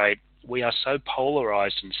versus straight. We are so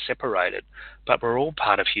polarized and separated, but we're all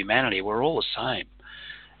part of humanity. We're all the same.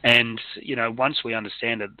 And, once we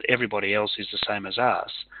understand that everybody else is the same as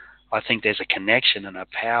us, I think there's a connection and a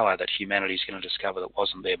power that humanity is going to discover that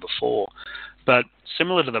wasn't there before. But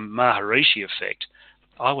similar to the Maharishi effect,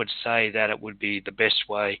 I would say that it would be the best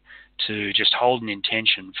way to just hold an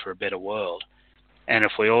intention for a better world. And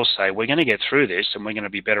if we all say, we're going to get through this and we're going to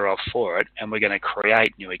be better off for it, and we're going to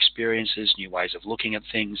create new experiences, new ways of looking at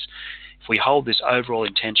things, if we hold this overall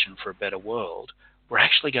intention for a better world, we're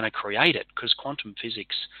actually going to create it, because quantum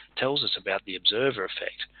physics tells us about the observer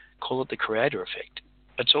effect. Call it the creator effect.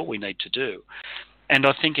 That's all we need to do. And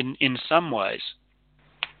I think in some ways,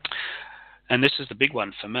 and this is the big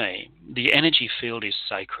one for me, the energy field is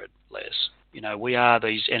sacred, Les. We are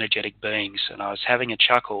these energetic beings, and I was having a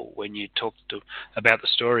chuckle when you talked about the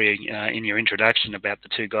story in your introduction about the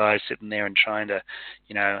two guys sitting there and trying to,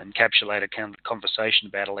 encapsulate a conversation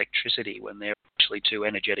about electricity when they're actually two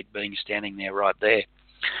energetic beings standing there right there.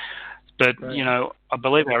 But, right. I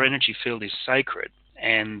believe our energy field is sacred,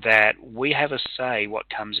 and that we have a say what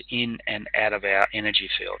comes in and out of our energy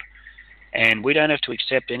field. And we don't have to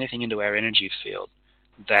accept anything into our energy field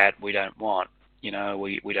that we don't want. We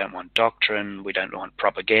don't want doctrine, we don't want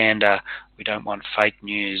propaganda, we don't want fake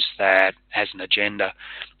news that has an agenda.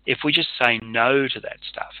 If we just say no to that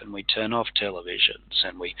stuff and we turn off televisions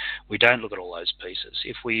and we don't look at all those pieces,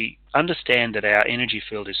 if we understand that our energy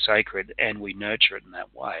field is sacred and we nurture it in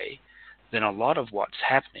that way, then a lot of what's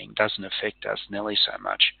happening doesn't affect us nearly so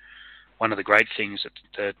much. One of the great things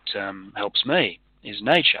that helps me is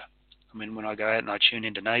nature. I mean, when I go out and I tune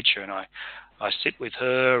into nature and I sit with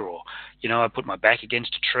her, or, I put my back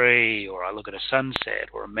against a tree, or I look at a sunset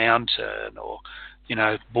or a mountain or,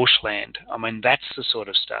 bushland. I mean, that's the sort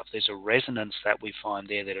of stuff. There's a resonance that we find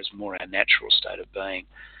there that is more our natural state of being.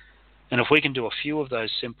 And if we can do a few of those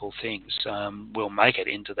simple things, we'll make it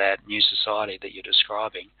into that new society that you're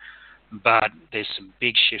describing. But there's some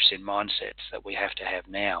big shifts in mindsets that we have to have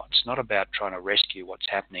now. It's not about trying to rescue what's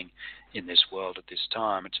happening in this world at this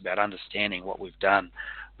time. It's about understanding what we've done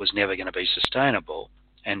was never going to be sustainable,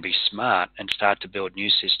 and be smart and start to build new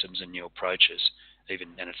systems and new approaches, and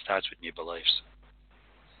it starts with new beliefs.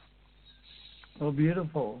 Oh,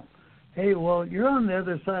 beautiful. Hey, well, you're on the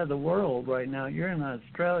other side of the world right now. You're in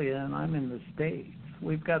Australia, and I'm in the States.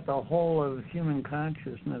 We've got the whole of human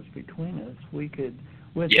consciousness between us. We could,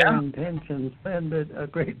 with our intentions, send it a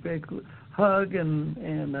great big hug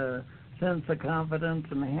and a sense of confidence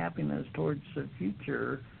and happiness towards the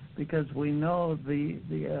future, because we know the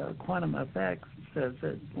quantum effect says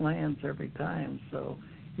it lands every time. So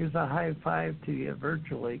here's a high five to you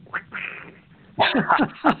virtually.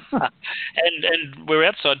 and we're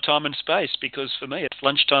outside time and space, because for me it's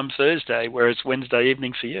lunchtime Thursday, whereas Wednesday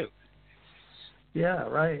evening for you. Yeah,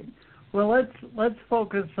 right. Well, let's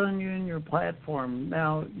focus on you and your platform.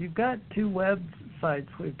 Now, you've got two websites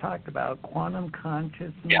we've talked about,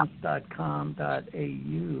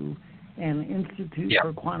 quantumconsciousness.com.au and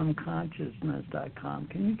instituteforquantumconsciousness.com.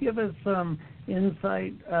 Can you give us some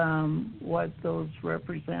insight what those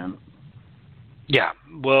represent? Yeah,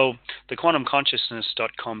 well, the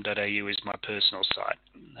quantumconsciousness.com.au is my personal site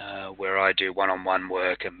where I do one-on-one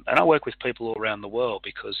work, and I work with people all around the world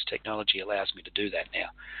because technology allows me to do that now.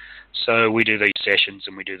 So we do these sessions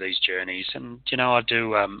and we do these journeys, and, I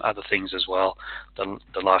do other things as well, the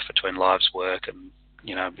Life Between Lives work, and,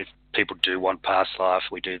 if people do want past life,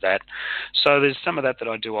 we do that. So there's some of that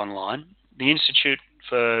I do online. The Institute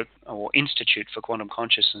for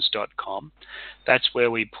quantumconsciousness.com, that's where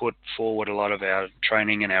we put forward a lot of our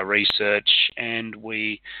training and our research, and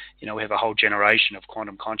we have a whole generation of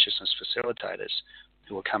quantum consciousness facilitators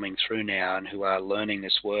who are coming through now and who are learning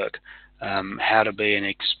this work, how to be an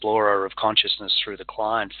explorer of consciousness through the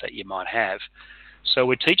clients that you might have. So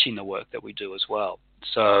we're teaching the work that we do as well.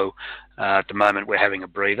 So at the moment we're having a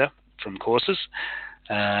breather from courses,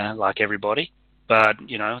 like everybody. But,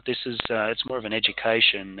 this is it's more of an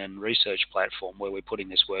education and research platform where we're putting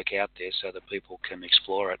this work out there so that people can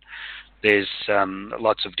explore it. There's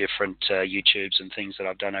lots of different YouTubes and things that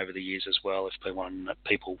I've done over the years as well, if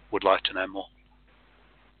people would like to know more.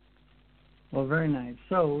 Well, very nice.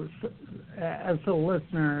 So as a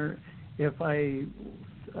listener, if I'm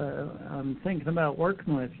thinking about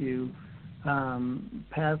working with you,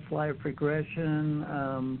 past life regression,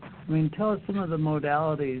 tell us some of the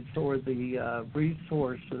modalities or the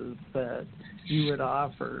resources that you would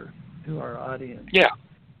offer to our audience. Yeah.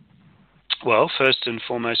 Well, first and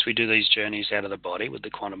foremost, we do these journeys out of the body with the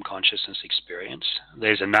quantum consciousness experience.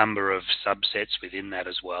 There's a number of subsets within that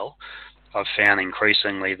as well. I've found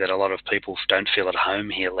increasingly that a lot of people don't feel at home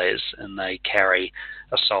here, Les, and they carry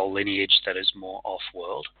a soul lineage that is more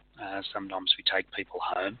off-world. Sometimes we take people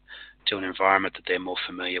home to an environment that they're more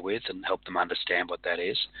familiar with and help them understand what that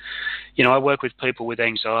is. You know, I work with people with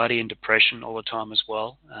anxiety and depression all the time as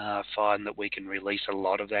well. I find that we can release a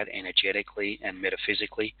lot of that energetically and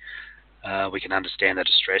metaphysically. We can understand the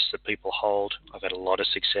distress that people hold. I've had a lot of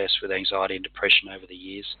success with anxiety and depression over the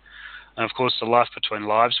years. And of course, the Life Between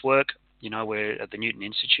Lives work. You know, we're at the Newton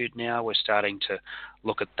Institute now. We're starting to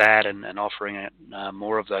look at that and offering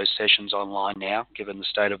more of those sessions online now, given the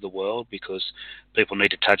state of the world, because people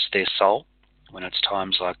need to touch their soul when it's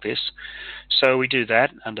times like this. So we do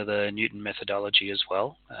that under the Newton methodology as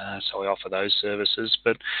well. So we offer those services.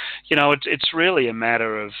 But, you know, it's really a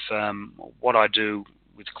matter of what I do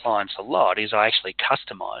with clients a lot is I actually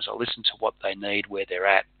customize. I listen to what they need, where they're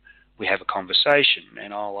at. We have a conversation,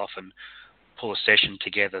 and I'll often pull a session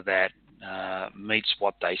together that meets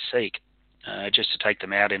what they seek, just to take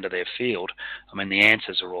them out into their field. I mean, the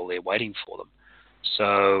answers are all there waiting for them.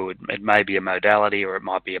 So it may be a modality or it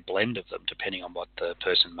might be a blend of them, depending on what the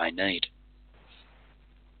person may need.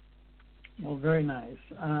 Well, very nice.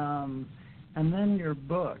 And then your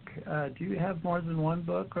book. Do you have more than one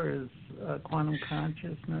book, or is Quantum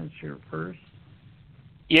Consciousness your first?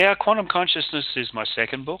 Yeah, Quantum Consciousness is my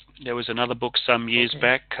second book. There was another book some years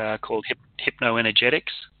back called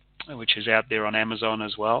Hypnoenergetics, which is out there on Amazon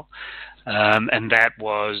as well. And that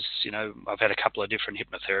was, you know, I've had a couple of different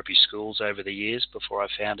hypnotherapy schools over the years before I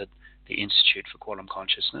founded the Institute for Quantum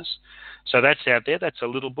Consciousness. So that's out there. That's a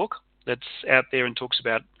little book that's out there and talks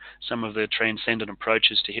about some of the transcendent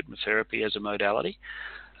approaches to hypnotherapy as a modality.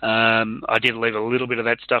 I did leave a little bit of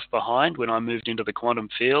that stuff behind when I moved into the quantum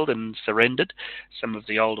field and surrendered some of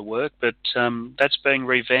the older work, but that's being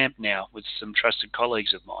revamped now with some trusted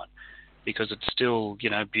colleagues of mine, because it's still, you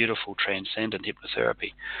know, beautiful, transcendent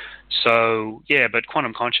hypnotherapy. So, yeah, but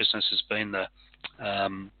Quantum Consciousness has been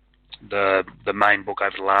the main book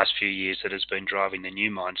over the last few years that has been driving the new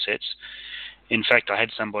mindsets. In fact, I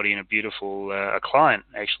had somebody in a beautiful, a client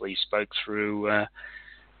actually spoke through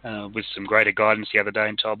with some greater guidance the other day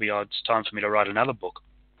and told me, oh, it's time for me to write another book.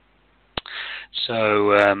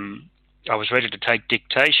 So I was ready to take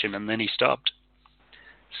dictation, and then he stopped.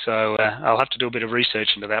 So I'll have to do a bit of research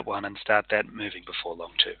into that one and start that moving before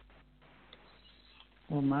long too.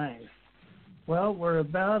 Well, nice. Well, we're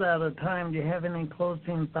about out of time. Do you have any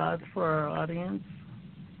closing thoughts for our audience?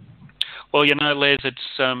 Well, you know, Les,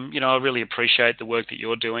 it's you know, I really appreciate the work that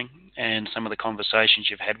you're doing and some of the conversations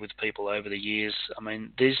you've had with people over the years. I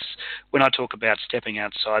mean, when I talk about stepping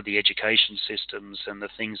outside the education systems and the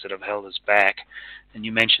things that have held us back, and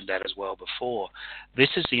you mentioned that as well before, this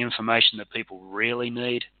is the information that people really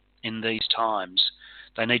need in these times.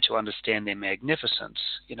 They need to understand their magnificence,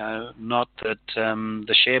 you know, not that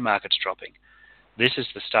the share market's dropping. This is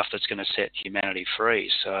the stuff that's going to set humanity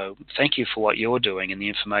free. So thank you for what you're doing and the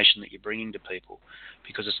information that you're bringing to people,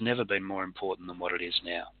 because it's never been more important than what it is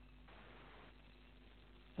now.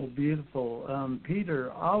 Well, beautiful.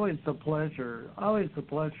 Peter, always a pleasure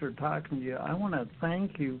talking to you. I want to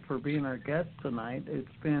thank you for being our guest tonight. It's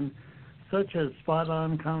been such a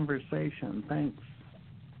spot-on conversation. Thanks.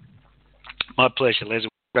 My pleasure, Les.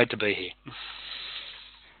 Great to be here.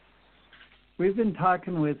 We've been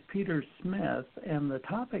talking with Peter Smith, and the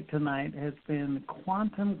topic tonight has been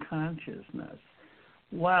quantum consciousness.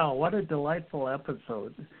 Wow, what a delightful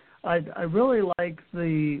episode. I really like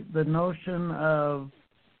the notion of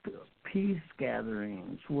peace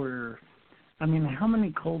gatherings where, I mean, how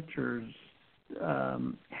many cultures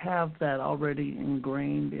have that already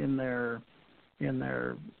ingrained in their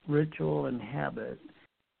ritual and habit,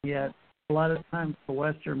 yet a lot of times the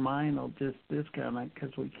Western mind will just discount it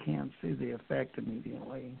because we can't see the effect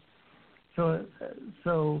immediately.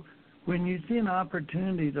 So when you see an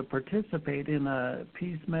opportunity to participate in a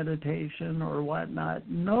peace meditation or whatnot,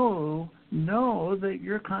 know that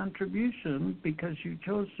your contribution, because you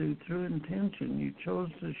chose to through intention, you chose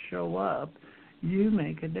to show up, you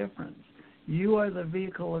make a difference. You are the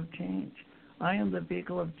vehicle of change. I am the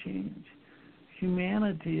vehicle of change.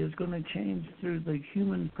 Humanity is going to change through the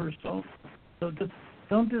human persona. So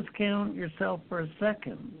don't discount yourself for a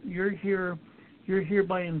second. You're here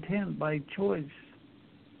by intent, by choice.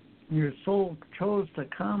 Your soul chose to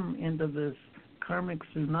come into this karmic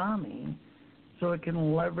tsunami so it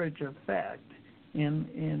can leverage effect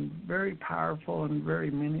in very powerful and very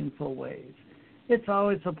meaningful ways. It's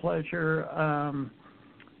always a pleasure.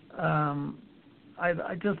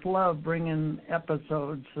 I just love bringing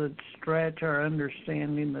episodes that stretch our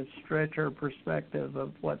understanding, that stretch our perspective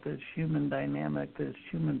of what this human dynamic, this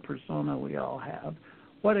human persona we all have,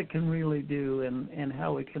 what it can really do, and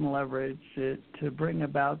how we can leverage it to bring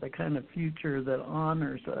about the kind of future that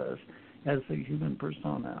honors us as a human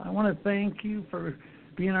persona. I want to thank you for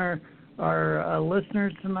being our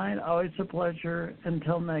listeners tonight. Always a pleasure.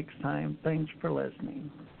 Until next time, thanks for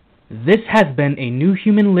listening. This has been a New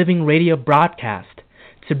Human Living radio broadcast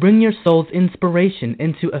to bring your soul's inspiration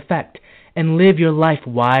into effect and live your life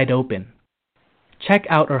wide open. Check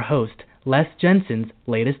out our host, Les Jensen's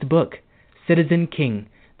latest book, Citizen King,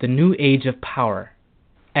 The New Age of Power,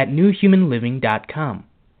 at newhumanliving.com.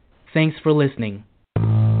 Thanks for listening.